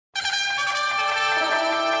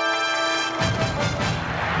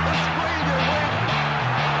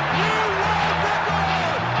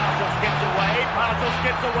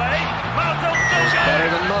away. Martel still goes.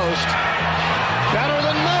 Better than most. Better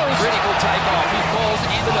than most. Critical takeoff. He falls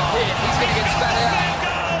into the pit. He's going to get spat out.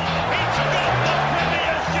 It's got the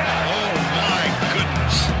Premiership. Oh, my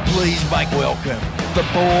goodness. Please make welcome the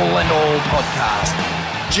Ball and All podcast.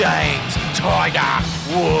 James Tiger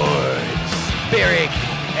Woods, Beric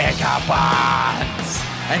Eckerbarts,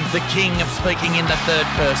 and the king of speaking in the third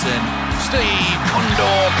person, Steve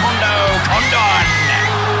Condon.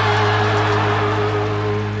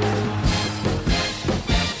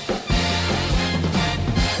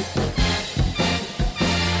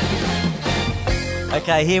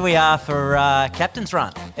 Okay, here we are for Captain's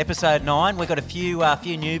Run, episode 9. We've got a few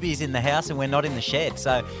newbies in the house and we're not in the shed.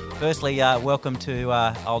 So, firstly, welcome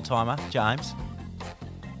to old-timer, James.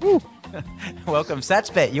 Woo. Welcome,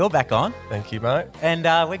 Satsbet, you're back on. Thank you, mate. And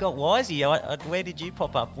we got Wisey. Where did you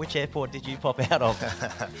pop up? Which airport did you pop out of?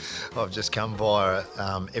 I've just come via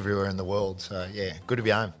everywhere in the world. So, yeah, good to be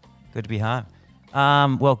home. Good to be home.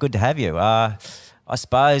 Well, good to have you. I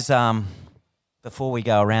suppose... before we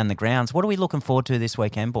go around the grounds, what are we looking forward to this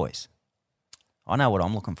weekend, boys? I know what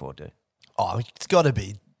I'm looking forward to. Oh, it's got to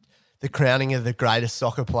be the crowning of the greatest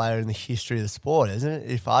soccer player in the history of the sport, isn't it?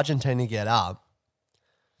 If Argentina get up,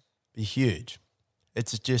 it'd be huge.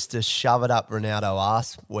 It's just a shove it up Ronaldo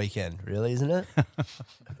ass weekend, really, isn't it?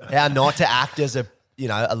 How not to act as a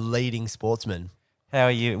leading sportsman. How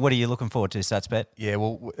are you? What are you looking forward to, Satsbet? Yeah,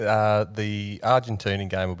 well, the Argentinian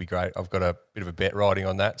game will be great. I've got a bit of a bet riding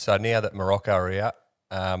on that. So now that Morocco are out,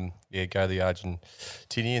 go the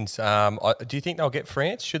Argentinians. Do you think they'll get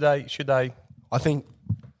France? Should they? I think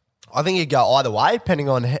it go either way, depending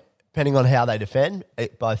on how they defend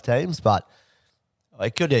both teams. But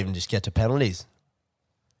it could even just get to penalties.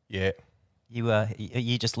 Yeah. Are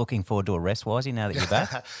you just looking forward to a rest, Wisey, now that you're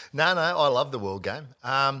back? No, I love the World Game.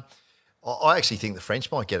 I actually think the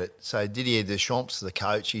French might get it. So Didier Deschamps, the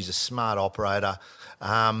coach, he's a smart operator.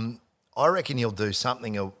 I reckon he'll do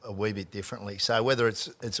something a wee bit differently. So whether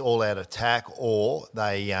it's all-out attack or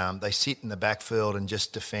they sit in the backfield and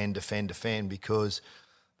just defend, because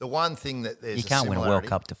the one thing that there's you can't win a World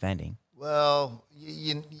Cup defending. Well,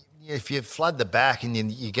 if you flood the back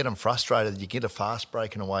and you get them frustrated, you get a fast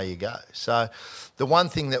break and away you go. So the one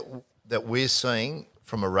thing that we're seeing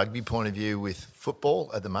from a rugby point of view with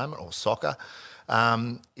football at the moment, or soccer,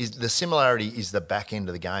 is the similarity is the back end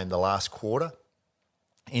of the game, the last quarter,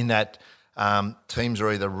 in that teams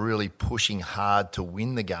are either really pushing hard to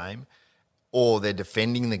win the game or they're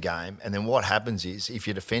defending the game. And then what happens is if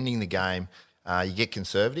you're defending the game, you get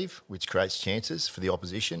conservative, which creates chances for the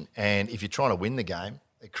opposition. And if you're trying to win the game,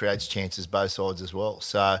 it creates chances both sides as well.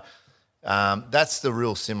 So that's the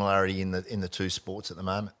real similarity in the two sports at the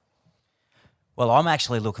moment. Well, I'm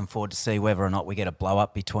actually looking forward to see whether or not we get a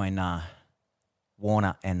blow-up between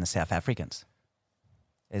Warner and the South Africans.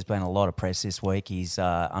 There's been a lot of press this week.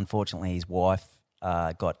 Unfortunately, his wife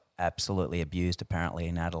got absolutely abused, apparently,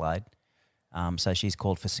 in Adelaide. So she's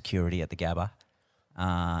called for security at the Gabba.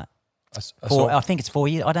 I think it's 4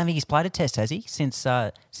 years. I don't think he's played a test, has he, since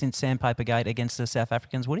Sandpaper Gate against the South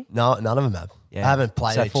Africans, would he? No, none of them have. Yeah. They haven't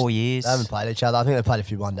played. So 4 years. They haven't played each other. I think they played a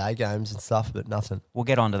few one-day games and stuff, but nothing. We'll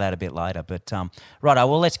get onto that a bit later. But righto,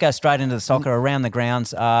 well, let's go straight into the soccer around the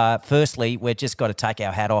grounds. Firstly, we've just got to take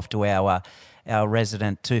our hat off to our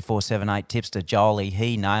resident 2478 tipster, Jolie.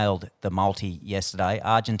 He nailed the multi yesterday.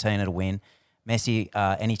 Argentina to win. Messi,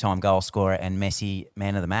 anytime goal scorer, and Messi,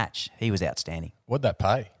 man of the match. He was outstanding. What'd that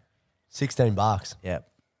pay? $16. Yeah.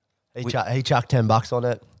 He chucked $10 on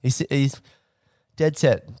it. He's dead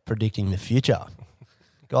set predicting the future.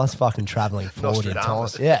 Guy's fucking travelling forward in time.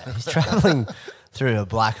 Yeah, he's travelling through a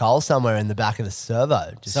black hole somewhere in the back of the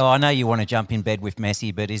servo. So I know you want to jump in bed with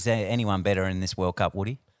Messi, but is there anyone better in this World Cup,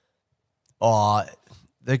 Woody? Oh,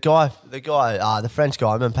 the French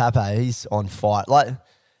guy, Mbappe, he's on fire. Like,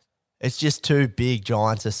 it's just two big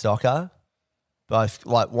giants of soccer. Both,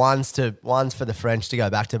 like, one's for the French to go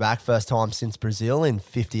back-to-back, first time since Brazil in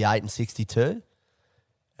 58 and 62.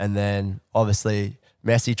 And then, obviously,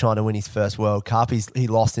 Messi trying to win his first World Cup. He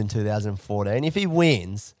lost in 2014. If he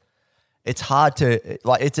wins, it's hard to,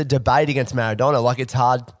 like, it's a debate against Maradona. Like, it's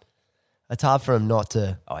hard for him not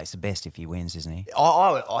to. Oh, he's the best if he wins, isn't he?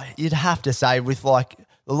 You'd have to say, with, like,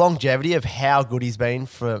 the longevity of how good he's been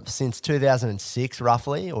since 2006,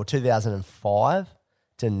 roughly, or 2005.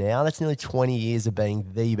 To now, that's nearly 20 years of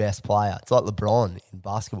being the best player. It's like LeBron in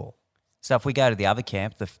basketball. So if we go to the other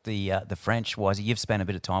camp, the French, Wisey, you've spent a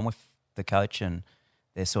bit of time with the coach and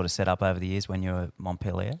they're sort of set up over the years when you were at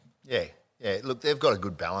Montpellier. Yeah. Look, they've got a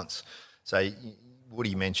good balance. So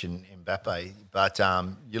Woody mentioned Mbappe, but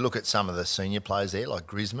you look at some of the senior players there, like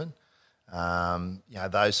Griezmann.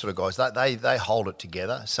 Those sort of guys, they hold it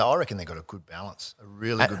together. So I reckon they've got a good balance, a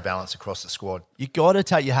really good balance across the squad. You got to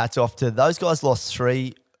take your hats off to those guys. Lost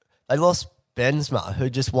 3. They lost Benzema, who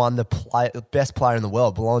just won the best player in the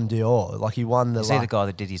world, Ballon d'Or. Like he won the. Is he the guy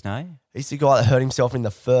that did his name? He's the guy that hurt himself in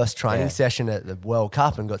the first training session at the World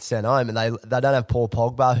Cup and got sent home. And they don't have Paul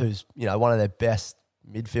Pogba, who's one of their best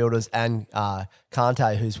midfielders, and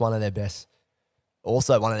Kante, who's one of their best,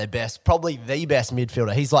 probably the best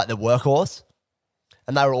midfielder. He's like the workhorse,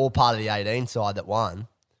 and they were all part of the 18 side that won.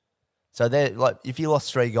 So they're like, if you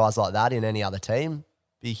lost 3 guys like that in any other team,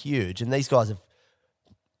 be huge. And these guys have.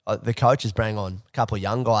 The coaches bring on a couple of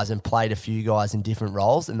young guys and played a few guys in different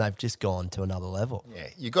roles, and they've just gone to another level. Yeah,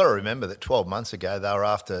 you got to remember that 12 months ago they were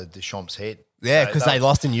after Deschamps' head. Yeah, because they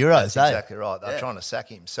lost in Euros. That's exactly right. They were trying to sack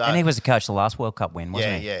him. So And he was the coach of the last World Cup win,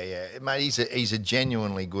 wasn't he? Yeah. Mate, he's a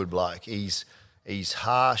genuinely good bloke. He's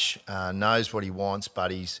harsh, knows what he wants,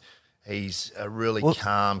 but he's a really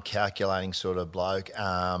calm, calculating sort of bloke.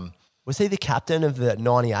 Was he the captain of the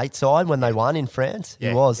 98 side when they won in France? Yeah,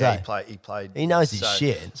 he was, he played. He knows his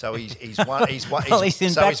shit. So he's won. Well, he's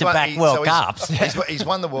in back-to-back World Cups. He's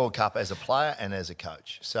won the World Cup as a player and as a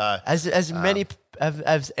coach. So Has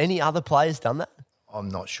any other players done that? I'm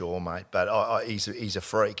not sure, mate, but he's a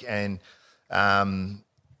freak. And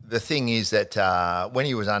the thing is that when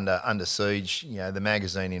he was under siege, the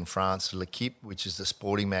magazine in France, L'Equipe, which is the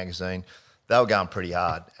sporting magazine, they were going pretty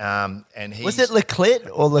hard. And was it Leclerc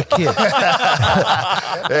or L'Equipe?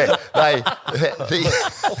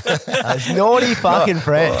 Those naughty fucking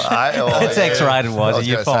French. It's X-rated, was it?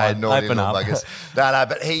 You're fine. Open up. No,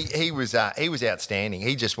 but he was outstanding.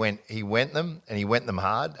 He went them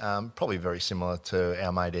hard. Probably very similar to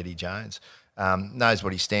our mate Eddie Jones. Knows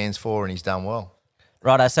what he stands for, and he's done well.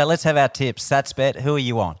 Righto, so let's have our tips. SatsBet, who are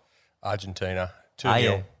you on? Argentina, 2-0. Are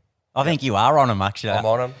you? I think you are on them, actually. I'm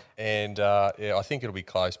on them, and I think it'll be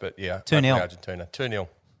close, but 2-0. Argentina, 2-0.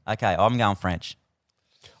 Okay, I'm going French.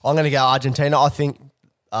 I'm going to go Argentina. I think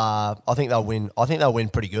they'll win. I think they'll win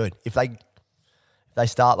pretty good if they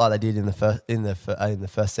start like they did in the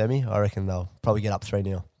first semi. I reckon they'll probably get up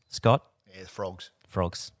 3-0. Scott? Yeah, the Frogs.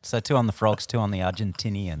 So 2 on the Frogs, 2 on the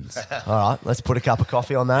Argentinians. All right, let's put a cup of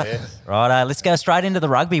coffee on that. Yeah. Right, let's go straight into the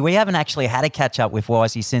rugby. We haven't actually had a catch up with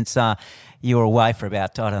Wisey since you were away for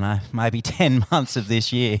about, I don't know, maybe 10 months of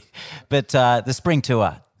this year. But the spring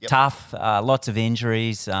tour, tough, lots of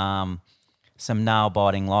injuries, some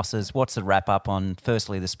nail-biting losses. What's the wrap-up on,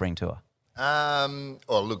 firstly, the spring tour?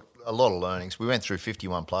 Look, a lot of learnings. We went through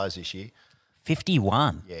 51 players this year.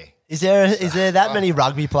 51? Yeah. Is there that many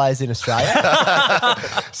rugby players in Australia?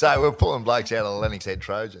 So we're pulling blokes out of the Lennox Head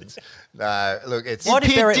Trojans. No, look, it's... Did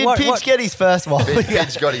Pidge get his first one?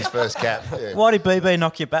 Pidge got his first cap. Yeah. Why did BB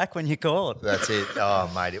knock you back when you called? That's it. Oh,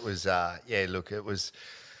 mate, it was...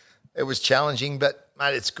 It was challenging, but,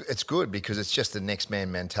 mate, it's good because it's just the next man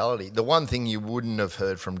mentality. The one thing you wouldn't have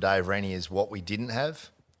heard from Dave Rennie is what we didn't have.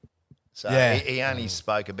 So he only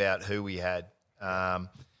spoke about who we had.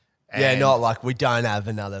 Not like we don't have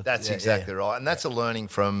another. That's exactly right, and that's a learning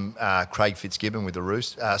from Craig Fitzgibbon with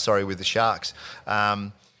the Sharks,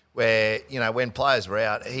 where when players were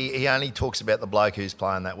out, he only talks about the bloke who's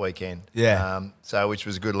playing that weekend. Yeah. Which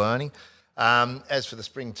was a good learning. As for the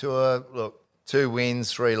spring tour, look, 2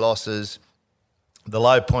 wins, 3 losses. The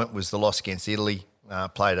low point was the loss against Italy.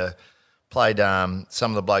 Played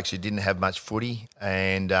some of the blokes who didn't have much footy,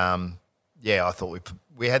 and I thought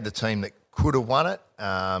we had the team that could have won it,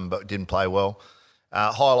 but didn't play well.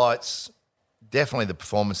 Highlights, definitely the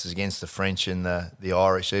performances against the French and the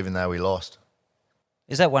Irish, even though we lost.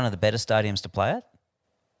 Is that one of the better stadiums to play at?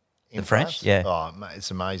 In France? France? Yeah. Oh, mate,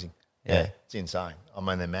 it's amazing. Yeah. It's insane. I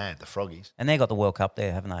mean, they're mad, the Froggies. And they got the World Cup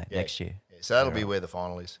there, haven't they, next year? Yeah, so that'll be where the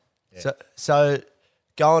final is. Yeah. So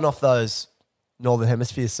going off those Northern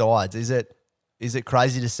Hemisphere sides, is it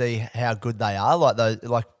crazy to see how good they are?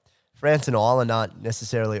 Like France and Ireland aren't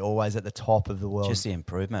necessarily always at the top of the world. Just the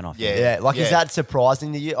improvement, I think. Is that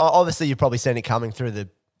surprising to you? Obviously, you've probably seen it coming through the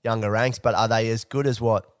younger ranks, but are they as good as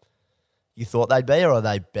what you thought they'd be, or are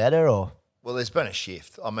they better? Or well, there's been a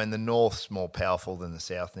shift. I mean, the North's more powerful than the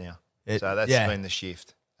South now, so that's been the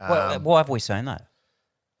shift. Why have we seen that?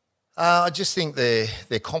 I just think their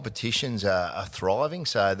competitions are thriving.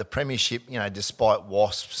 So the premiership, despite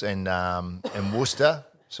Wasps and Worcester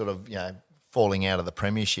sort of, falling out of the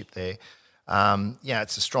premiership there,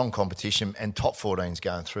 it's a strong competition, and top 14's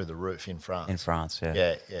going through the roof in France. In France,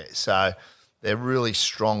 yeah. Yeah. So they're really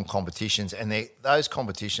strong competitions, and those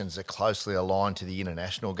competitions are closely aligned to the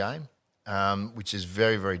international game, which is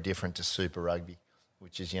very, very different to Super Rugby,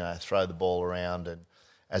 which is, throw the ball around and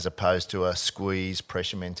as opposed to a squeeze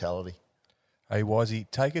pressure mentality. Hey, Wisey,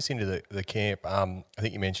 take us into the camp. I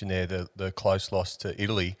think you mentioned there the close loss to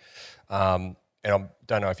Italy. And I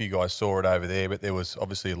don't know if you guys saw it over there, but there was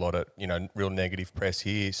obviously a lot of real negative press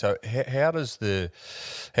here. So how does the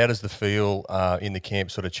feel in the camp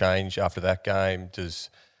sort of change after that game? Does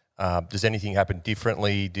anything happen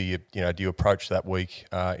differently? Do you approach that week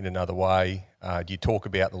in another way? Do you talk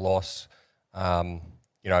about the loss?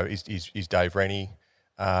 Is Dave Rennie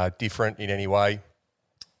different in any way?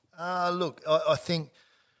 Look, I think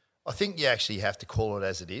you actually have to call it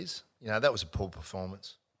as it is. That was a poor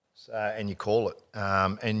performance. So, and you call it,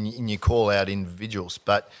 and you call out individuals,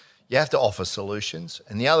 but you have to offer solutions.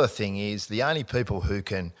 And the other thing is, the only people who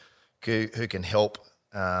can help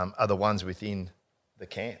are the ones within the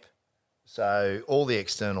camp. So all the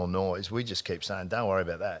external noise, we just keep saying, don't worry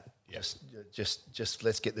about that. Yep. Just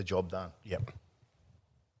let's get the job done. Yep.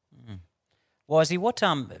 Wisey, what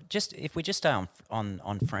just if we just stay on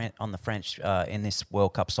the French in this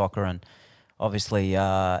World Cup soccer and obviously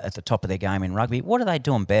at the top of their game in rugby, what are they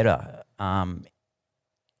doing better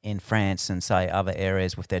in France and say other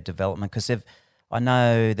areas with their development? Because I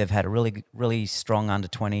know they've had a really strong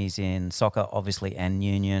under-20s in soccer, obviously, and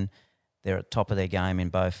union. They're at the top of their game in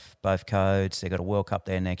both codes. They've got a World Cup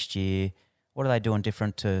there next year. What are they doing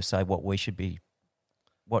different to say what we should be?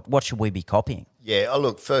 What should we be copying? Yeah,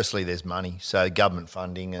 look, firstly, there's money, so government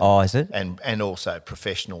funding. Is it? And also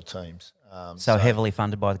professional teams. So heavily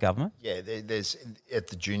funded by the government? Yeah, there's at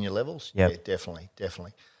the junior levels. Yep. Yeah, definitely.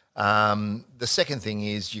 The second thing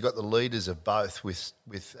is you've got the leaders of both with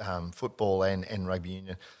football and rugby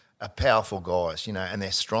union are powerful guys, and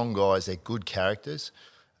they're strong guys, they're good characters.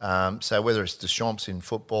 So whether it's Deschamps in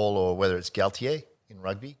football or whether it's Galtier in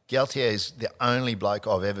rugby, Galtier is the only bloke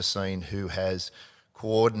I've ever seen who has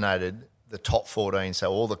coordinated the top 14,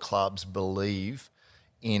 so all the clubs believe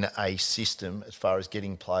in a system as far as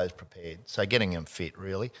getting players prepared, so getting them fit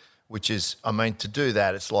really, which is, to do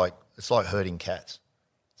that, it's like herding cats.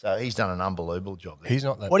 So he's done an unbelievable job there. He's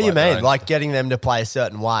not that. What do you bloke, mean? though. Like getting them to play a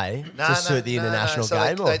certain way to suit the international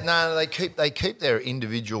game? They keep their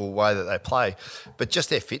individual way that they play, but just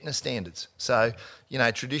their fitness standards. So,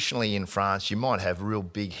 traditionally in France, you might have real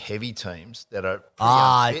big, heavy teams that are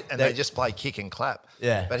pretty unfit, and they just play kick and clap.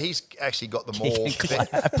 Yeah. But he's actually got them all.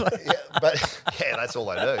 That's all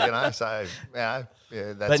they do, So,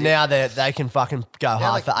 that's but now they can fucking go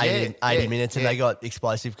hard for 80 80 minutes and they got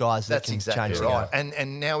explosive guys that can change the right. game.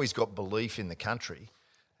 And now he's got belief in the country.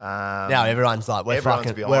 Now everyone's like, we're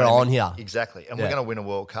behind on him. here. Exactly. And we're going to win a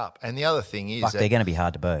World Cup. And the other thing is they're going to be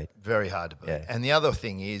hard to beat. Very hard to beat. Yeah. And the other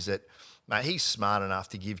thing is that, mate, he's smart enough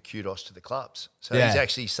to give kudos to the clubs. So Yeah. he's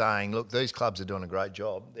actually saying, look, these clubs are doing a great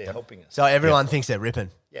job. They're helping us. So everyone thinks they're ripping.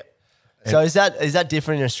 Yep. So is that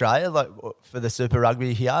different in Australia, like for the Super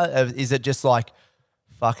Rugby here? Is it just like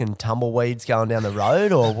fucking tumbleweeds going down the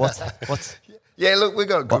road, or what's? Yeah, look, we've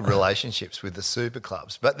got good relationships with the super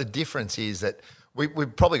clubs, but the difference is that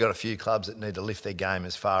we've probably got a few clubs that need to lift their game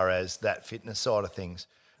as far as that fitness side of things.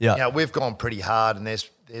 Yeah. We've gone pretty hard, and there's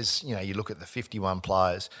you look at the 51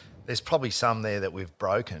 players, there's probably some there that we've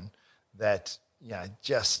broken that,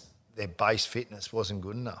 just their base fitness wasn't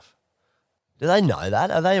good enough. Do they know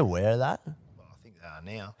that? Are they aware of that? Well, I think they are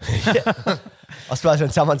now. I suppose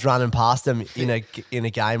when someone's running past them in a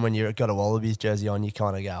game when you've got a Wallabies jersey on, you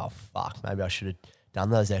kind of go, oh, fuck, maybe I should have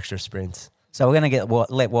done those extra sprints. So we're going to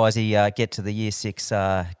let Wisey get to the Year 6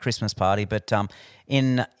 Christmas party. But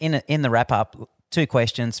in the wrap-up, 2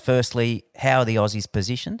 questions. Firstly, how are the Aussies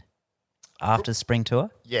positioned after the spring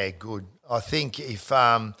tour? Yeah, good. I think if,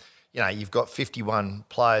 you've got 51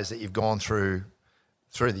 players that you've gone through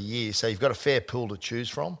the year, so you've got a fair pool to choose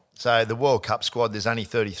from. So the World Cup squad, there's only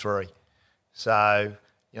 33. So,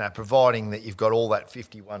 providing that you've got all that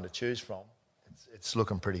 51 to choose from, it's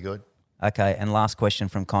looking pretty good. Okay, and last question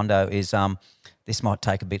from Kondo is, this might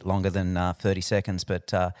take a bit longer than 30 seconds,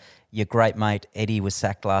 but your great mate Eddie was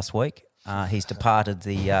sacked last week. He's departed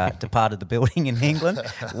the building in England.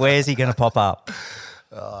 Where's he going to pop up?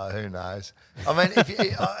 Oh, who knows?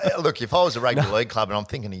 If I was a rugby league club and I'm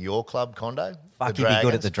thinking of your club, Kondo, fuck, he'd be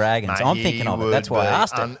good at the Dragons. Mate, I'm thinking of it. That's why I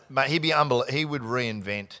asked him. Mate, he'd be unbelievable. He would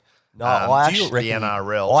reinvent No, I the actually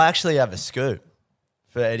NRL. I actually have a scoop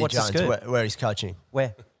for Eddie What's the Jones scoop? where he's coaching.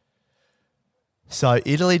 Where? So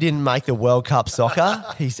Italy didn't make the World Cup soccer.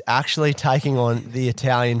 He's actually taking on the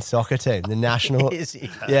Italian soccer team, the national. Is he?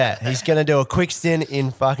 Yeah, he's going to do a quick stint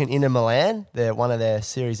in fucking Inter Milan. They're one of their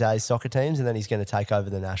Series A soccer teams, and then he's going to take over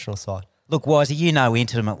the national side. Look, Wisey, you know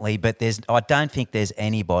intimately, but I don't think there's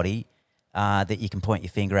anybody that you can point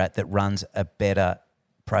your finger at that runs a better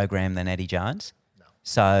program than Eddie Jones. No.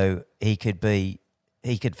 So he could be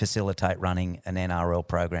he could facilitate running an NRL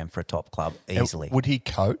program for a top club easily. And would he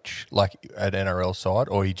coach like at NRL side,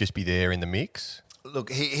 or he'd just be there in the mix?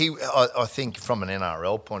 Look, I think from an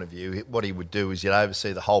NRL point of view, what he would do is he'd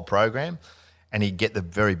oversee the whole program, and he'd get the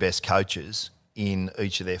very best coaches in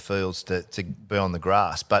each of their fields to be on the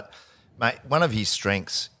grass. But, mate, one of his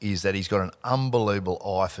strengths is that he's got an unbelievable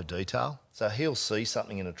eye for detail. So he'll see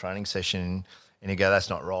something in a training session and he'll go, that's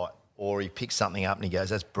not right. Or he picks something up and he goes,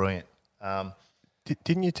 that's brilliant.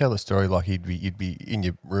 Didn't you tell a story like you'd be in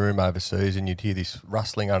your room overseas and you'd hear this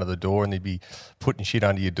rustling under the door and they'd be putting shit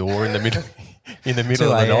under your door in the middle of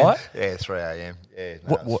the night? Yeah, 3 a.m. Yeah,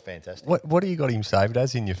 no, it's fantastic. What do you got him saved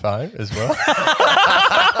as in your phone as well?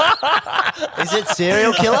 Is it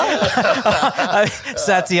serial killer?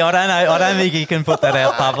 Satsy, I don't think you can put that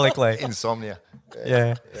out publicly. Insomnia.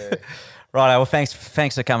 Yeah. Right. Well, thanks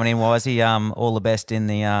for coming in, Wisey. All the best in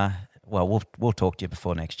the. We'll talk to you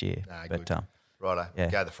before next year. Nah, but good. Righto. yeah.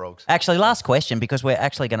 Go the Frogs. Actually, last question, because we're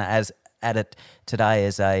actually going to add it today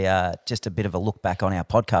as a just a bit of a look back on our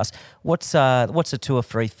podcast. What's the 2 or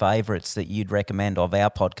 3 favourites that you'd recommend of our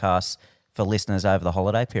podcasts for listeners over the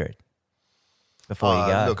holiday period? Before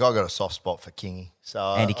you go, Look, I got a soft spot for Kingy.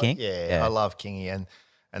 So Andy King? I love Kingy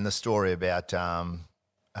and the story about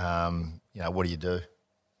what do you do?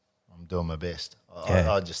 I'm doing my best.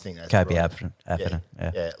 I just think that's Kobe brilliant. Atherton.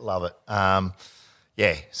 Yeah, love it.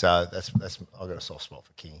 So that's I got a soft spot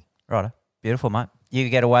for Kingy. Right, beautiful, mate. You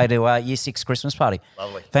get away to Year 6 Christmas party.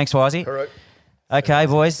 Lovely. Thanks, Wisey. Correct. Okay,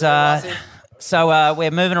 boys. So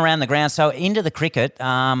we're moving around the ground. So into the cricket.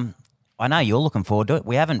 I know you're looking forward to it.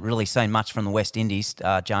 We haven't really seen much from the West Indies,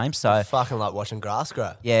 James. So Fucking like watching grass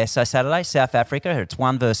grow. yeah. So Saturday, South Africa. It's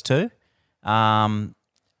 1 versus 2.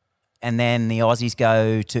 And then the Aussies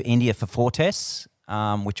go to India for 4 tests,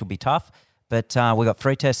 which will be tough. But we've got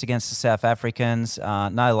 3 tests against the South Africans.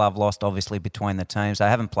 No love lost, obviously, between the teams. They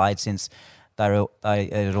haven't played since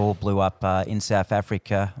it all blew up in South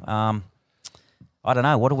Africa. I don't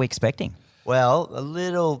know. What are we expecting? Well, a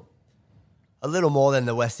little more than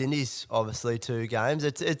the West Indies, obviously, 2 games.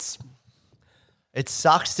 It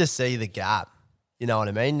sucks to see the gap. You know what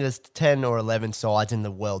I mean? There's 10 or 11 sides in the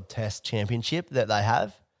World Test Championship that they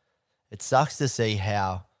have. It sucks to see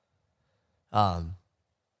how poor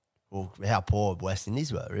West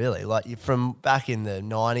Indies were, really. Like from back in the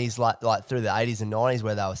 90s, like through the 80s and 90s,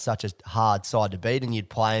 where they were such a hard side to beat, and you'd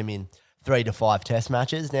play them in 3 to 5 Test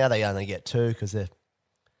matches. Now they only get 2 because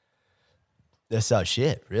they're so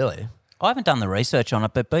shit, really. I haven't done the research on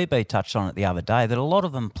it, but BB touched on it the other day that a lot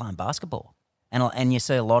of them playing basketball, and you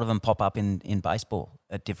see a lot of them pop up in baseball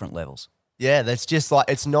at different levels. Yeah, that's just like,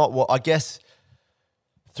 it's not what, I guess,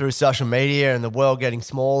 through social media and the world getting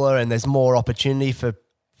smaller and there's more opportunity for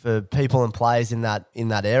people and players in that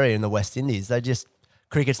area in the West Indies.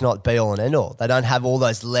 Cricket's not be all and end all. They don't have all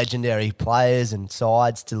those legendary players and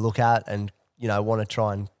sides to look at and, want to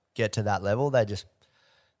try and get to that level.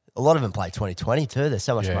 A lot of them play 2020 too. There's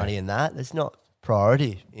so much money in that. There's not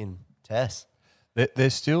priority in tests. They're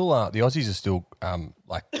still the Aussies are still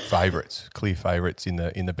favourites, clear favourites in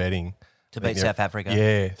the betting To beat South Africa?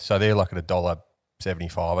 Yeah, so they're like at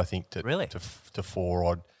 $1.75, I think, to 4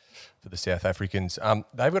 odd for the South Africans.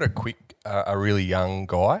 They've got a really young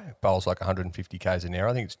guy, bowls like 150 k's an hour.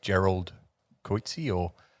 I think it's Gerald Coetzee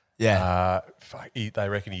or they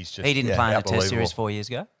reckon he's just He didn't play in a Test unbelievable. series 4 years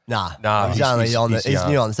ago? Nah, he's he's only on he's he's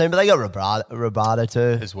young. new on the scene. But they got Rabada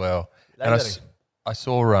too. as well. And I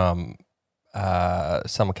saw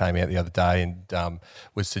someone came out the other day and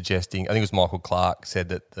was suggesting, I think it was Michael Clark, said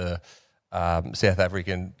that the South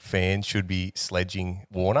African fans should be sledging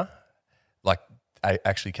Warner. Like,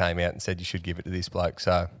 actually came out and said you should give it to this bloke.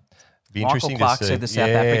 So it'd be Michael interesting Clark to see. said the South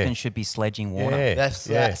Africans should be sledging Warner. Yeah, That's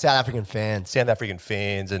yeah. South African fans. South African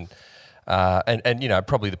fans and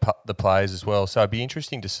probably the players as well. So it'd be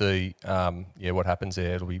interesting to see what happens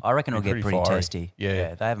there. It'll be. I reckon it'll get pretty fiery. testy.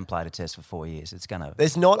 Yeah. They haven't played a test for 4 years. It's going to...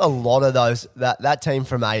 There's not a lot of those. That team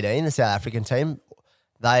from 18, the South African team,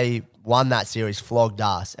 they won that series, flogged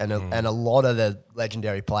us, and a lot of the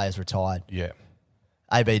legendary players retired. Yeah.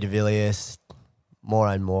 AB de Villiers,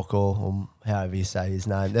 Maureen Morkel, or however you say his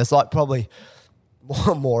name. There's like probably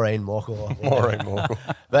Maureen Morkel. Maureen Morkel.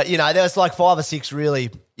 But, there was like 5 or 6 really,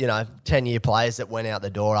 10-year players that went out the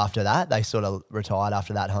door after that. They sort of retired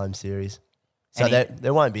after that home series. So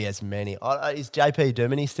there won't be as many. Is JP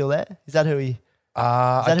Duminy still there? Is that who he...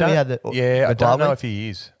 I don't know with? if he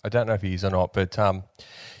is. I don't know if he is or not. But,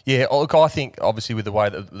 look, I think obviously with the way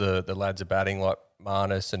that the lads are batting, like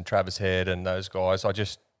Marnus and Travis Head and those guys, I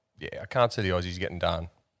can't see the Aussies getting done.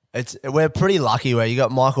 We're pretty lucky where you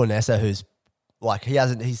got Michael Nessa, who's like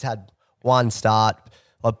he's had one start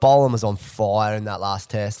Like Boland was on fire in that last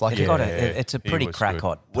test. Like It's a he pretty was crack good.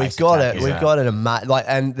 hot. we've pace got attack, it. isn't We've got it. Like,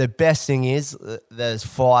 and the best thing is there's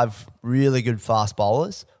 5 really good fast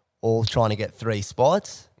bowlers all trying to get 3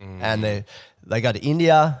 spots, and they go to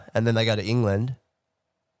India and then they go to England.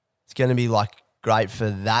 It's going to be like great for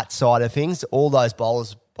that side of things. All those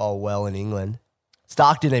bowlers bowl well in England.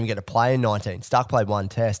 Stark didn't even get to play in 19. Stark played 1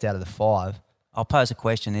 test out of the 5. I'll pose a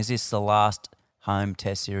question. Is this the last home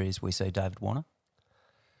test series we see David Warner?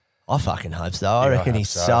 I fucking hope so. I Yeah, I reckon hope he's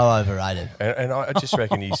so. so overrated. And I just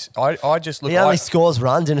reckon he's. I just look. He only scores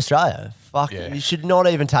runs in Australia. Fuck, Yeah. you should not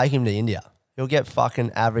even take him to India. He'll get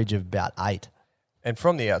fucking average of about 8. And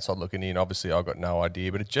from the outside looking in, obviously I've got no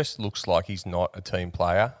idea, but it just looks like he's not a team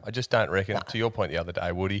player. I just don't reckon, to your point the other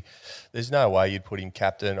day, Woody, there's no way you'd put him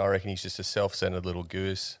captain. I reckon he's just a self-centered little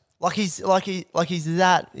goose. He's got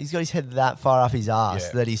his head that far up his ass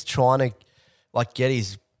Yeah. that he's trying to like get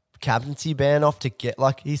his captaincy ban off to get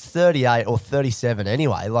like he's 38 or 37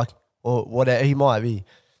 anyway, like or whatever. He might be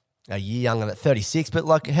a year younger than 36, but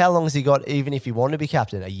like how long has he got even if he wanted to be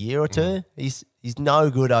captain? A year or two? He's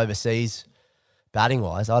no good overseas batting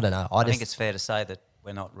wise. I don't know. I think it's fair to say that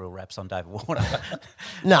we're not real raps on David Warner.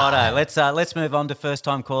 No. Righto, let's move on to first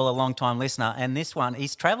time caller, long time listener, and this one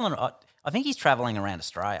he's travelling. I think he's travelling around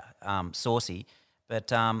Australia, Saucy. But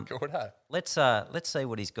Gordo. let's see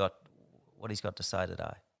what he's got to say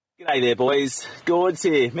today. G'day there, boys. Gords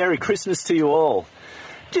here. Merry Christmas to you all.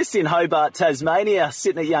 Just in Hobart, Tasmania,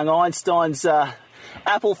 sitting at young Einstein's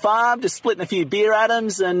apple farm, just splitting a few beer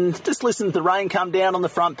atoms and just listening to the rain come down on the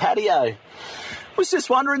front patio. Was just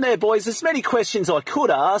wondering there, boys, there's many questions I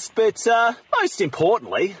could ask, but most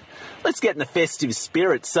importantly, let's get in the festive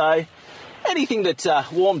spirit. So, anything that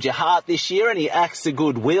warmed your heart this year, any acts of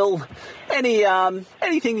goodwill,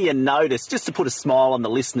 anything you noticed, just to put a smile on the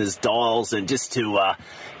listeners' dials and just to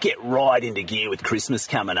get right into gear with Christmas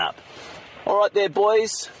coming up. All right there,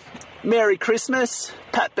 boys. Merry Christmas.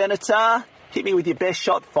 Pat Benatar, hit me with your best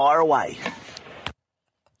shot, fire away.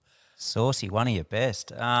 Saucy, one of your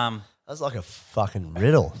best. That's like a fucking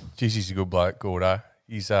riddle. Jeez, he's a good bloke, Gordo.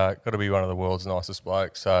 He's got to be one of the world's nicest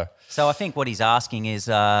blokes. So I think what he's asking is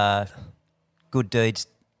good deeds.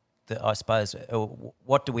 I suppose.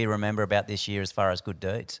 What do we remember about this year as far as good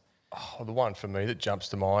deeds? Oh, the one for me that jumps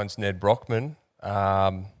to mind is Ned Brockman.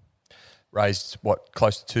 Raised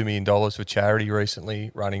close to $2 million for charity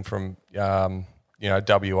recently, running from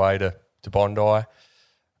WA to Bondi.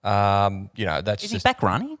 That's Is he back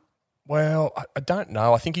running? Well, I don't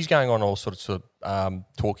know. I think he's going on all sorts of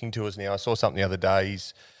talking tours now. I saw something the other day.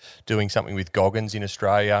 He's doing something with Goggins in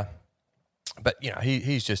Australia. But,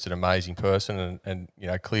 he's just an amazing person and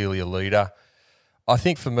clearly a leader. I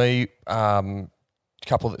think for me, a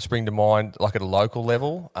couple that spring to mind, like at a local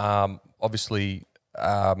level, obviously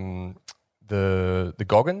the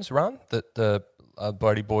Goggins run that the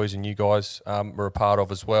Bodie boys and you guys were a part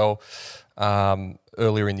of as well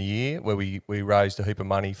earlier in the year, where we raised a heap of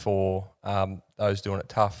money for those doing it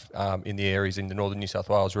tough in the areas in the northern New South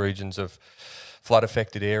Wales regions of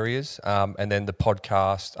flood-affected areas, and then the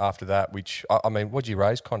podcast after that, which, what did you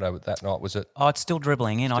raise, Condo, that night? Was it? Oh, it's still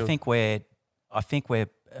dribbling in. I think we're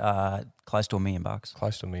close to $1 million.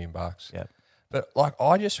 Close to $1 million. Yeah. But,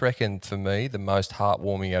 I just reckon for me, the most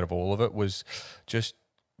heartwarming out of all of it was just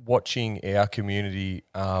watching our community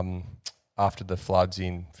after the floods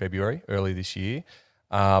in February, early this year,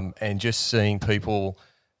 and just seeing people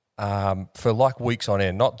for weeks on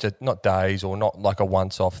end, not days or not like a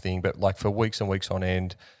once-off thing, but for weeks and weeks on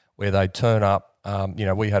end, where they'd turn up.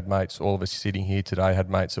 We had mates, all of us sitting here today had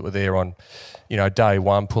mates that were there on, day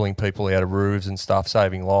one, pulling people out of roofs and stuff,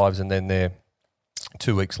 saving lives, and then they're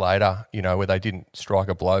 2 weeks later, where they didn't strike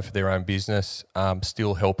a blow for their own business,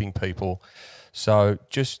 still helping people. So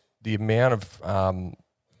just the amount of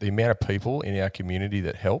people in our community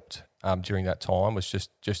that helped during that time was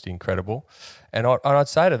just incredible. And I'd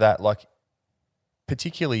say to that,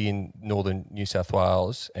 particularly in northern New South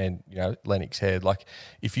Wales and Lennox Head,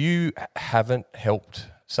 if you haven't helped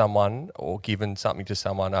someone or given something to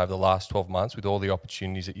someone over the last 12 months with all the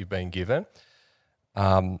opportunities that you've been given,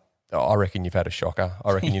 I reckon you've had a shocker.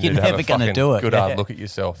 I reckon you need to have a fucking good hard look at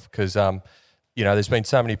yourself, because there's been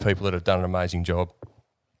so many people that have done an amazing job.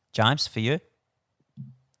 James, for you,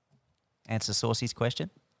 answer Saucy's question.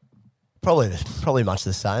 Probably much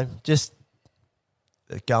the same. Just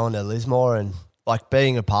going to Lismore and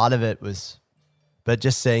being a part of it but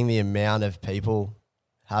just seeing the amount of people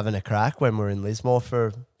having a crack when we're in Lismore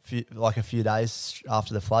for a few days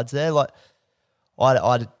after the floods there.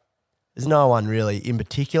 There's no one really in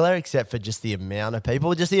particular except for just the amount of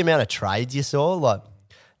people, just the amount of trades you saw.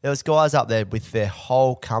 There was guys up there with their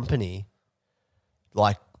whole company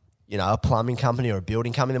like, you know, a plumbing company or a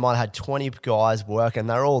building company. They might have had 20 guys work and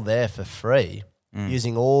they're all there for free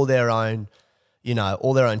using all their own, you know,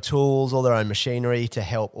 all their own tools, all their own machinery to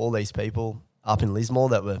help all these people up in Lismore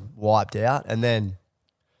that were wiped out. And then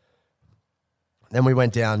we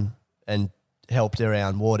went down and helped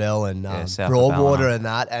around Wardell and South of Broadwater Ballina. and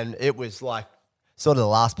that. And it was like sort of the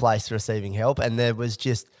last place receiving help. And there was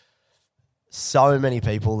just so many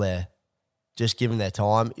people there just giving their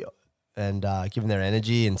time and giving their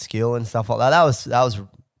energy and skill and stuff like that. That was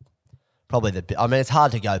probably I mean, it's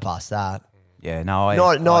hard to go past that. Yeah,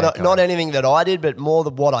 no, Not anything that I did, but more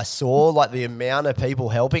than what I saw, like the amount of people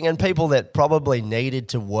helping and people that probably needed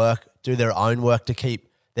to do their own work to keep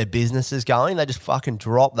their businesses going. They just fucking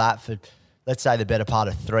dropped that for, let's say, the better part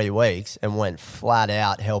of 3 weeks and went flat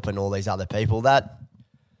out helping all these other people.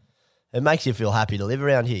 It makes you feel happy to live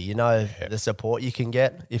around here. You know, the support you can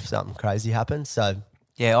get if something crazy happens. So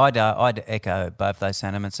yeah, I'd echo both those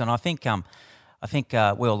sentiments, and I think we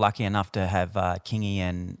were lucky enough to have Kingy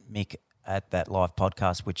and Mick at that live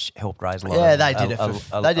podcast, which helped raise a lot. Yeah, of, they did it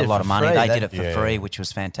for a lot of money. free. They did it for free, which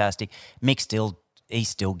was fantastic. Mick he's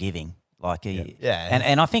still giving. Like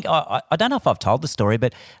and I think I don't know if I've told the story,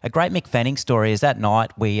 but a great Mick Fanning story is that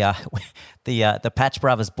night the Patch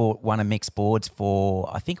Brothers bought one of Mick's boards for,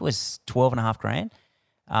 I think it was $12,500.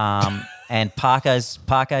 And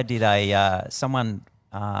Parko did someone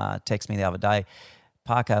texted me the other day.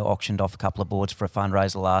 Parko auctioned off a couple of boards for a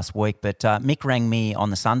fundraiser last week, but Mick rang me on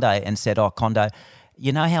the Sunday and said, "Oh, Kondo,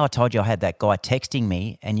 you know how I told you I had that guy texting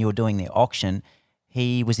me and you were doing the auction?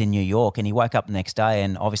 He was in New York and he woke up the next day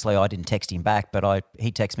and obviously I didn't text him back, but he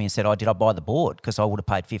texted me and said, did I buy the board? Because I would have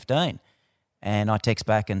paid 15. And I text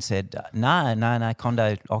back and said, no,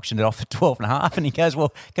 Kondo auctioned it off for 12.5. And he goes,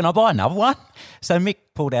 well, can I buy another one? So Mick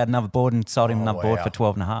pulled out another board and sold him another board for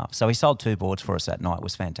 12.5. So he sold 2 boards for us that night. It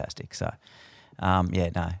was fantastic. So,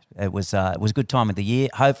 it was a good time of the year.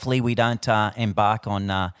 Hopefully we don't embark on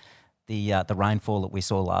the rainfall that we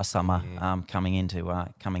saw last summer coming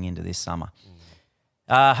into this summer.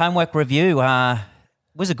 Homework review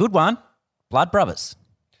was a good one. Blood Brothers.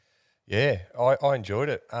 Yeah, I enjoyed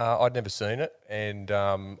it. I'd never seen it, and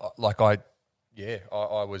I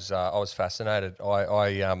was fascinated.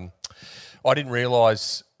 I didn't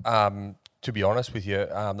realise, to be honest with you,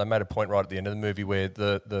 they made a point right at the end of the movie where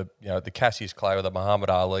the Cassius Clay or the Muhammad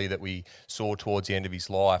Ali that we saw towards the end of his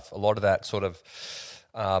life, a lot of that sort of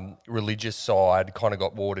religious side kind of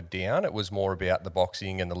got watered down. It was more about the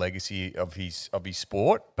boxing and the legacy of his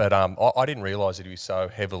sport. But I didn't realise that he was so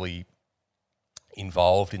heavily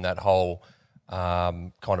involved in that whole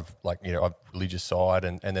kind of religious side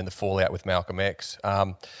and then the fallout with Malcolm X.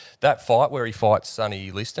 That fight where he fights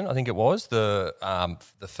Sonny Liston, I think it was the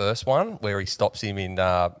first one where he stops him in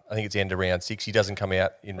I think it's the end of round 6. He doesn't come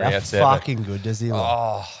out in round 7. How fucking good does he look?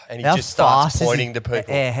 Oh, and he just starts pointing to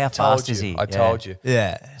people. Yeah, how fast is he? I told you.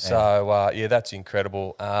 Yeah. So that's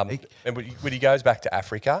incredible. And when he goes back to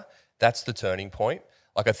Africa, that's the turning point.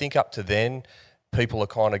 Like I think up to then, people are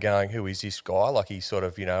kind of going, who is this guy? Like he's sort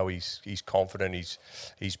of, he's confident,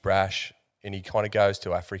 he's brash, and he kind of goes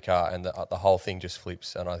to Africa and the whole thing just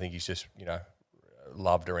flips. And I think he's just,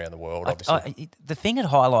 loved around the world, obviously. The thing it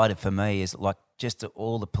highlighted for me is like just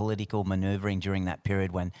all the political manoeuvring during that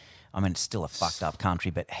period when, it's still a fucked up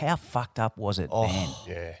country, but how fucked up was it then?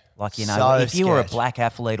 Yeah. Like, So if you were a sketch. black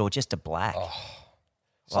athlete or just a black.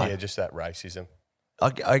 Just that racism.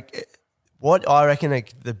 What I reckon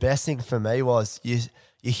the best thing for me was you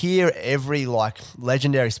hear every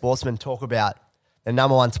legendary sportsman talk about the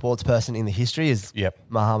number one sports person in the history is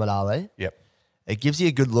Muhammad Ali. Yep. It gives you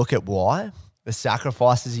a good look at why, the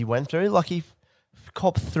sacrifices he went through. Like he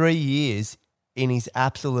copped 3 years in his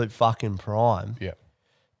absolute fucking prime. Yep.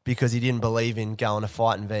 Because he didn't believe in going to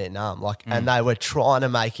fight in Vietnam. And they were trying to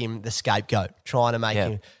make him the scapegoat, trying to make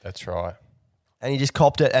him. That's right. And he just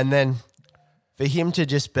copped it. And then for him to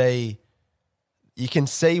just be, you can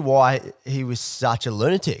see why he was such a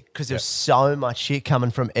lunatic because there was so much shit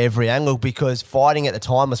coming from every angle because fighting at the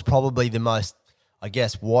time was probably the most, I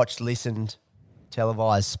guess, watched, listened,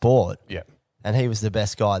 televised sport. Yeah. And he was the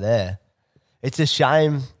best guy there. It's a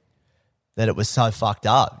shame that it was so fucked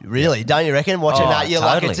up. Really, don't you reckon? Watching that, you're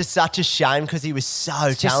like, it's just such a shame because he was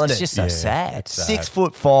so talented. It's just so sad.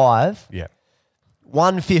 6'5", Yeah.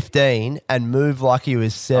 115, and move like he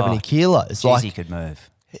was 70 kilos. Jeez, he could move.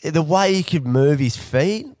 The way he could move his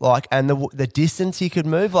feet, and the distance he could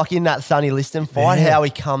move, in that Sonny Liston fight, how he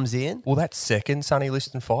comes in. Well, that second Sonny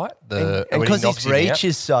Liston fight, and because his reach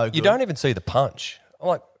is so good. You don't even see the punch. I'm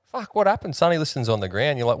like, fuck, what happened? Sonny Liston's on the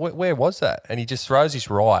ground. You're like, where was that? And he just throws his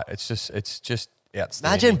right. It's just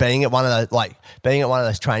outstanding. Imagine being at one of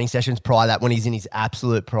those training sessions prior to that when he's in his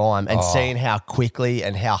absolute prime and seeing how quickly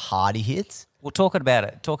and how hard he hits. We'll talk about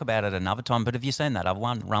it another time. But have you seen that other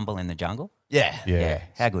one, Rumble in the Jungle? Yeah. Yeah.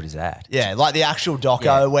 How good is that? Yeah, like the actual doco.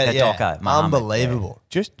 Yeah, the doco, Muhammad, unbelievable.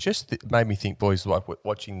 Just made me think, boys, like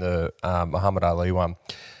watching the Muhammad Ali one.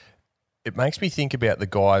 It makes me think about the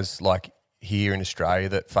guys like here in Australia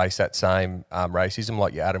that face that same racism,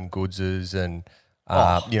 like your Adam Goodses and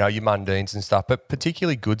your Mundines and stuff. But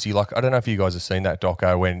particularly Goodsy, like I don't know if you guys have seen that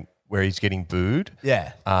doco where he's getting booed.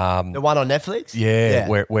 Yeah. The one on Netflix? Yeah.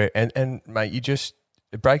 Where and mate,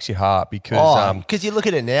 it breaks your heart because you look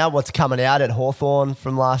at it now, what's coming out at Hawthorn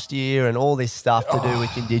from last year and all this stuff to do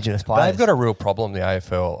with Indigenous players. They've got a real problem, the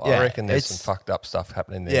AFL. Yeah, I reckon there's some fucked up stuff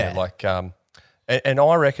happening there. Yeah. Like, and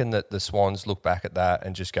I reckon that the Swans look back at that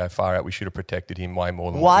and just go, far out, we should have protected him way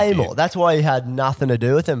more than what we did. That's why he had nothing to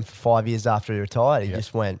do with him for 5 years after he retired. He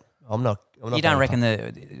just went, I'm not. You don't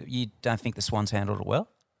reckon you don't think the Swans handled it well?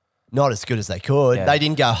 Not as good as they could. Yeah. They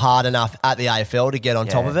didn't go hard enough at the AFL to get on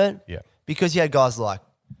top of it. Yeah. Because you had guys like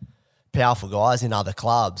powerful guys in other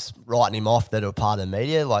clubs writing him off that are part of the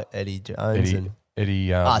media, like Eddie Jones Eddie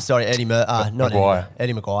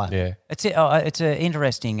Maguire. Yeah. It's an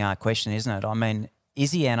interesting question, isn't it? I mean,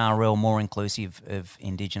 is the NRL more inclusive of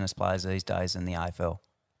Indigenous players these days than the AFL?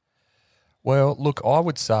 Well, look, I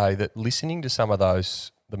would say that listening to some of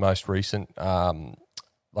those, the most recent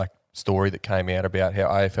story that came out about how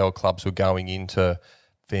AFL clubs were going into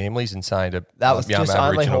families and saying to that was young just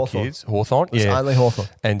Aboriginal only kids, Hawthorn, it was only Hawthorn,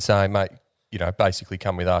 and saying, mate, basically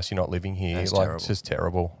come with us. You're not living here. That's like terrible. it's just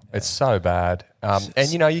terrible. Yeah. It's so bad.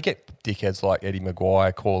 And you get dickheads like Eddie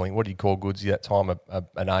Maguire calling. What did he call Goodsy that time?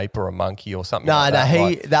 An ape or a monkey or something?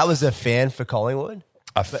 That was a fan for Collingwood.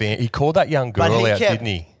 A fan. He called that young girl out, didn't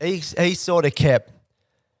he? He sort of kept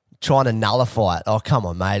trying to nullify it. Oh, come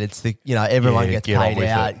on, mate. It's everyone gets paid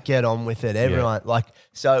out. Get on with it. Everyone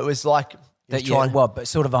so it was like but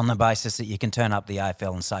sort of on the basis that you can turn up the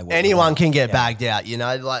AFL and say anyone can get bagged out.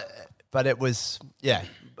 But it was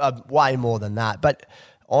way more than that. But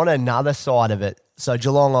on another side of it, so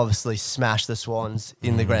Geelong obviously smashed the Swans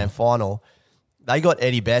in the grand final. They got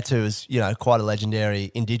Eddie Betts, who is quite a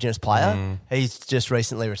legendary Indigenous player. He's just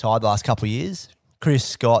recently retired the last couple of years. Chris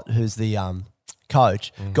Scott, who's the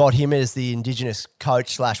coach, got him as the Indigenous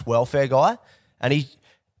coach / welfare guy, and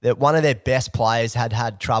one of their best players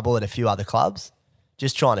had trouble at a few other clubs,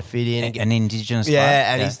 just trying to fit in. An Indigenous player?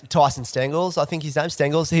 Yeah, and he's Tyson Stengels, I think his name's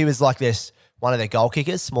Stengels. He was like one of their goal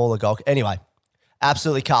kickers, smaller goal. Anyway,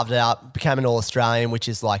 absolutely carved it out, became an All-Australian, which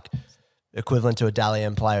is like equivalent to a Dally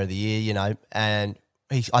M Player of the Year, and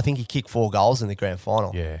I think he kicked 4 goals in the grand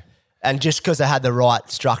final. Yeah. And just because they had the right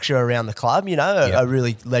structure around the club, a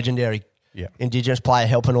really legendary Indigenous player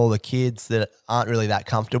helping all the kids that aren't really that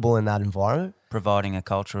comfortable in that environment. Providing a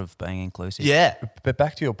culture of being inclusive. Yeah. But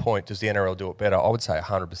back to your point, does the NRL do it better? I would say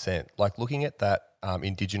 100%. Like looking at that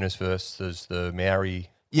Indigenous versus the Maori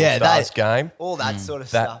All-Stars game. All that sort of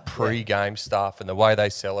that stuff. That pre-game stuff and the way they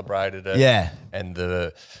celebrated it. Yeah. And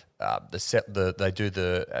they do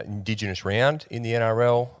the Indigenous round in the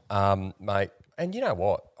NRL, mate. And you know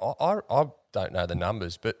what? I don't know the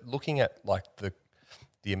numbers, but looking at like the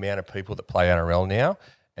amount of people that play NRL now,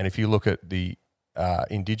 and if you look at the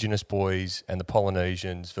Indigenous boys and the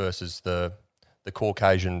Polynesians versus the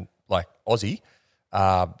Caucasian, like Aussie,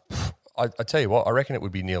 I tell you what, I reckon it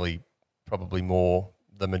would be nearly probably more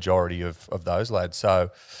the majority of those lads.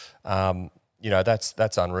 So,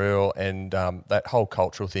 that's unreal, and that whole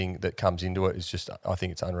cultural thing that comes into it is just, I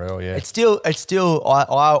think it's unreal. Yeah, it's still.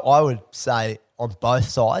 I would say on both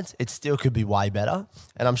sides, it still could be way better,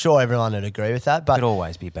 and I'm sure everyone would agree with that. But could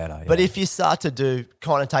always be better. Yeah. But if you start to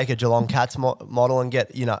take a Geelong Cats model and get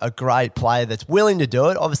a great player that's willing to do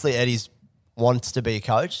it, obviously Eddie's wants to be a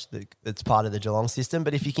coach that's part of the Geelong system.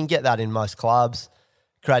 But if you can get that in most clubs,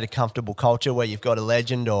 create a comfortable culture where you've got a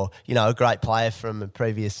legend or a great player from a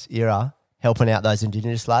previous era helping out those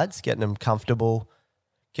Indigenous lads, getting them comfortable,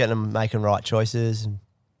 getting them making right choices. And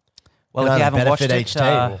well, if you haven't watched it, each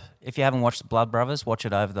team. If you haven't watched the Blood Brothers, watch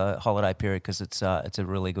it over the holiday period because it's a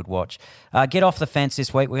really good watch. Get off the fence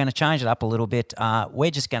this week. We're going to change it up a little bit.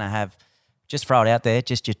 We're just going to just throw it out there,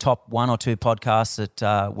 just your top 1 or 2 podcasts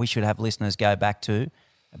that we should have listeners go back to,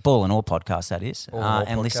 Ball and All podcasts, that is,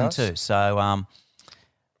 and listen to. So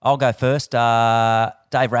I'll go first. Dave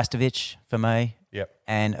Rastovich for me. Yep.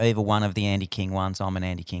 And either one of the Andy King ones. I'm an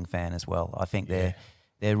Andy King fan as well. I think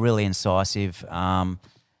they're really incisive.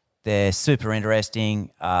 They're super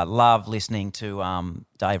interesting. Love listening to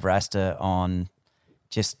Dave Rasta on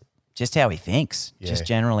just just how he thinks. Just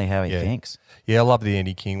generally how he thinks. Yeah, I love the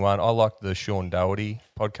Andy King one. I liked the Sean Doherty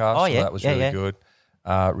podcast. Oh, so yeah. that was Yeah, really yeah. good.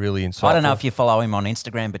 Really insightful. I don't know if you follow him on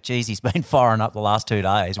Instagram, but geez, he's been firing up the last 2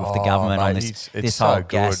 days with the government on it's this so whole good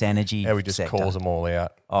gas energy how he just sector. calls them all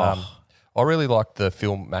out. Oh. I really liked the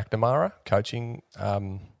Phil McNamara coaching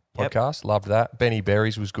podcast. Loved that. Benny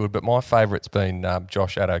Berries was good, but my favourite's been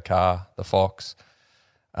Josh Adokar, the Fox.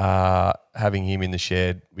 Having him in the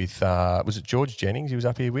shed with was it George Jennings he was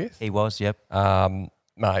up here with? He was, yep.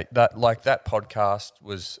 Mate, that podcast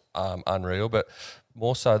was unreal, but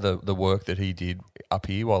more so the work that he did up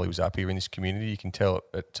here while he was up here in this community. You can tell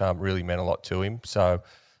it really meant a lot to him. So,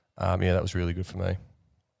 that was really good for me.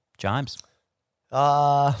 James?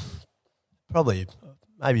 Probably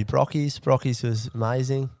maybe Brockies. Brockies was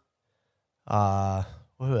amazing.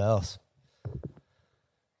 Who else?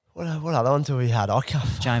 What other ones have we had? I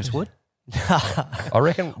can't. James Wood? I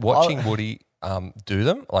reckon watching Woody do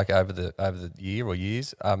them like over the year or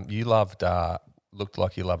years. You loved looked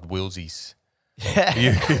like you loved Wilsey's. Yeah.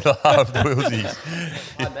 You loved Wilsey's.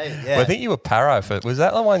 Yeah. Well, I think you were Paro for. Was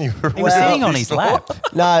that the one you were? He was sitting on his lap.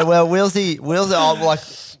 No, well, Wilsey,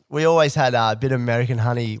 we always had a bit of American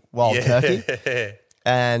honey wild turkey,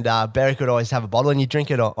 and Beric would always have a bottle, and you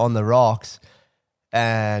drink it on the rocks,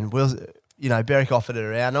 and Beric offered it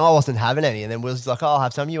around, and I wasn't having any, and then Will's like, "Oh, I'll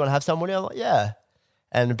have some. You want to have some?" I'm like, "Yeah."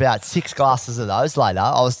 And about 6 glasses of those later,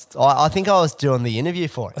 I think I was doing the interview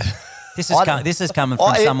for it. This is coming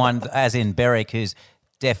from someone, as in Beric, who's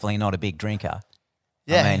definitely not a big drinker.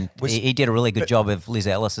 Yeah. I mean, he did a really good job of Liz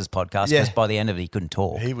Ellis's podcast because by the end of it, he couldn't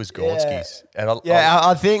talk. He was Gorski's.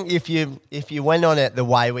 I think if you went on it the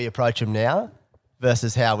way we approach them now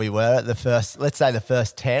versus how we were at the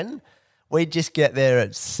first 10, we'd just get there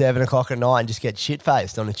at 7 o'clock at night and just get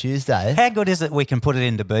shit-faced on a Tuesday. How good is it we can put it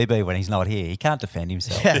into BB when he's not here? He can't defend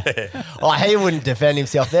himself. Oh, he wouldn't defend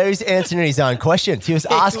himself. There he's answering his own questions. He was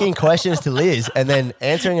asking questions to Liz and then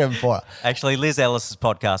answering them for her. Actually, Liz Ellis's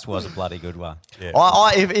podcast was a bloody good one. Yeah.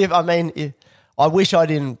 I wish I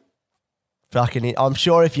didn't fucking. I'm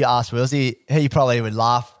sure if you asked Wilsey, he probably would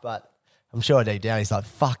laugh, but I'm sure deep down he's like,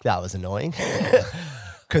 "Fuck, that was annoying,"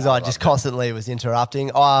 because I just constantly was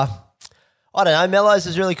interrupting. I don't know. Mellows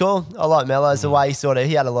was really cool. I like Mellows the way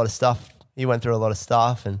he had a lot of stuff. He went through a lot of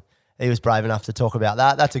stuff, and he was brave enough to talk about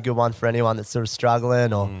that. That's a good one for anyone that's sort of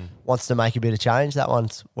struggling or wants to make a bit of change. That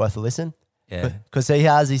one's worth a listen. Yeah, because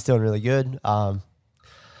he's doing really good.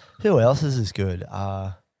 Who else is good?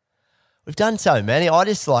 We've done so many. I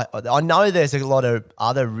know there's a lot of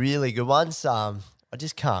other really good ones. I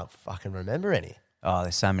just can't fucking remember any. Oh,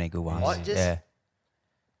 there's so many good ones. Yeah.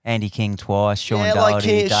 Andy King twice, Sean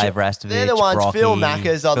Doherty, Dave Rastovich, they're the ones. Brocky, Phil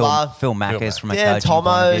Mackers, I love. Phil Mackers from a Dan coaching point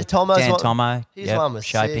of view. Dan Tomo's Tomo, his one was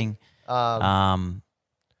shaping.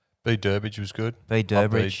 B. Durbridge was good. B.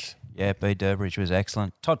 Durbridge. Yeah, B. Durbridge was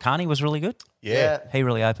excellent. Todd Carney was really good. Yeah. He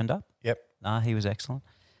really opened up. Yep. No, he was excellent.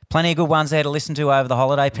 Plenty of good ones there to listen to over the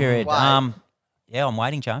holiday period. I'm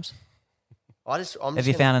waiting, James. Have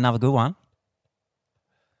you found another good one?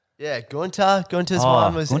 Yeah, Gunter's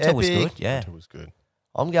one was Gunter epic. was good, yeah. Gunter was good.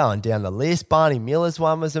 I'm going down the list. Barney Miller's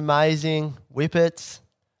one was amazing. Whippets,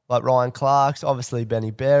 like Ryan Clark's, obviously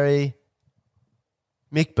Benny Berry.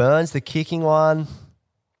 Mick Burns, the kicking one.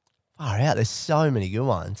 Far out, there's so many good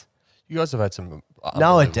ones. You guys have had some.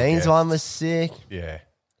 Noah Dean's one was sick. Yeah.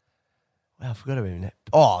 Wow, I forgot about him.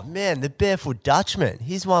 Oh, man, the Barefoot Dutchman.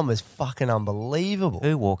 His one was fucking unbelievable.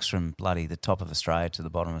 Who walks from bloody the top of Australia to the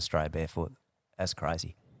bottom of Australia barefoot? That's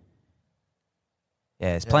crazy.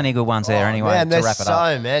 Yeah, there's plenty of good ones there anyway man, to wrap it up.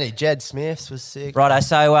 There's so many. Jed Smith's was sick. Righto,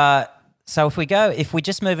 so if we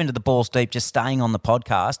just move into the balls deep, just staying on the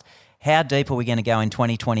podcast, how deep are we going to go in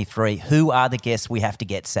 2023? Who are the guests we have to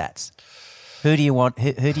get, Sats? Who do you want?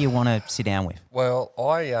 Who do you want to sit down with? Well,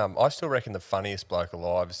 I still reckon the funniest bloke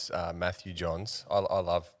alive is Matthew Johns. I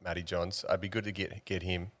love Matty Johns. It'd be good to get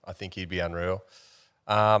him. I think he'd be unreal.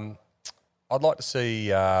 I'd like to see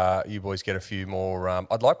you boys get a few more.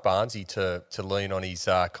 I'd like Barnesy to lean on his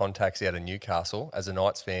contacts out of Newcastle. As a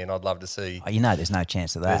Knights fan, I'd love to see. Oh, there's no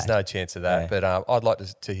chance of that. There's no chance of that. Yeah. But I'd like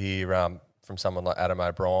to hear from someone like Adam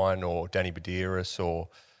O'Brien or Danny Badiris or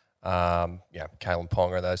Kalen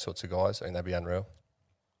Ponga, those sorts of guys. I think that'd be unreal.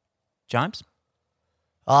 James?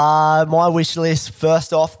 My wish list,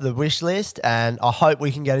 first off the wish list, and I hope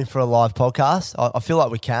we can get him for a live podcast. I feel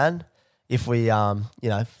like we can if we,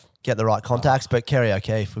 get the right contacts. But Kerry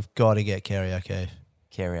O'Keefe, we've got to get Kerry O'Keefe.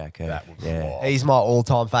 Kerry O'Keefe, That would be yeah. wild. He's my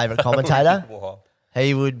all-time favourite commentator. Wild.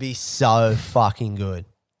 He would be so fucking good.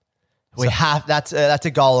 That's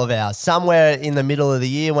a goal of ours. Somewhere in the middle of the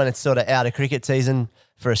year when it's sort of out of cricket season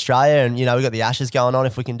for Australia and, we've got the Ashes going on,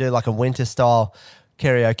 if we can do like a winter-style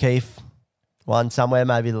Kerry O'Keefe one somewhere,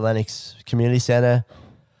 maybe the Lennox Community Centre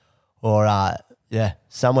or,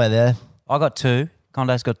 somewhere there. I got 2.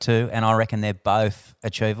 Condo's got 2, and I reckon they're both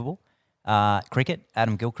achievable. Cricket,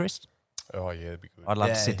 Adam Gilchrist. Oh, yeah, that'd be good. I'd love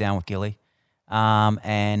to sit down with Gilly.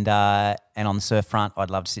 And on the surf front, I'd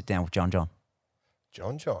love to sit down with John. John.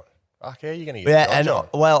 Fuck, how are you going to get John?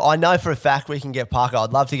 Well, I know for a fact we can get Parker.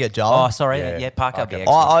 I'd love to get Joel. Oh, sorry. Yeah, Parker would be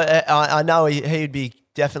excellent. I know he'd be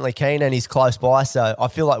definitely keen and he's close by, so I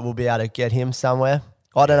feel like we'll be able to get him somewhere.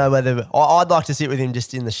 I don't know whether I'd like to sit with him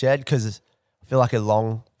just in the shed because I feel like a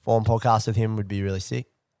long form podcast with him would be really sick.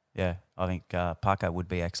 Yeah, I think Parker would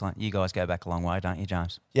be excellent. You guys go back a long way, don't you,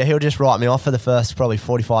 James? Yeah, he'll just write me off for the first probably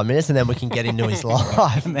 45 minutes and then we can get into his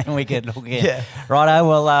life. And then we could look at Yeah. Righto,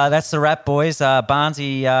 well, that's the wrap, boys.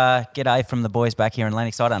 Barnesy, g'day from the boys back here in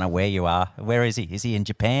Lennox. I don't know where you are. Where is he? Is he in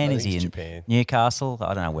Japan? Is he in Japan. Newcastle?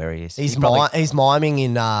 I don't know where he is. He's probably miming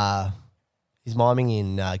in Gympie.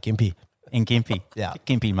 in Gympie. Yeah.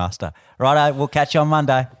 Gympie master. Righto, we'll catch you on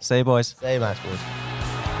Monday. See you, boys. See you, mate, boys.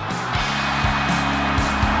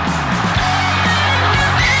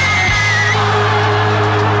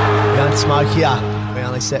 We don't smoke here. We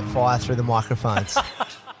only set fire through the microphones.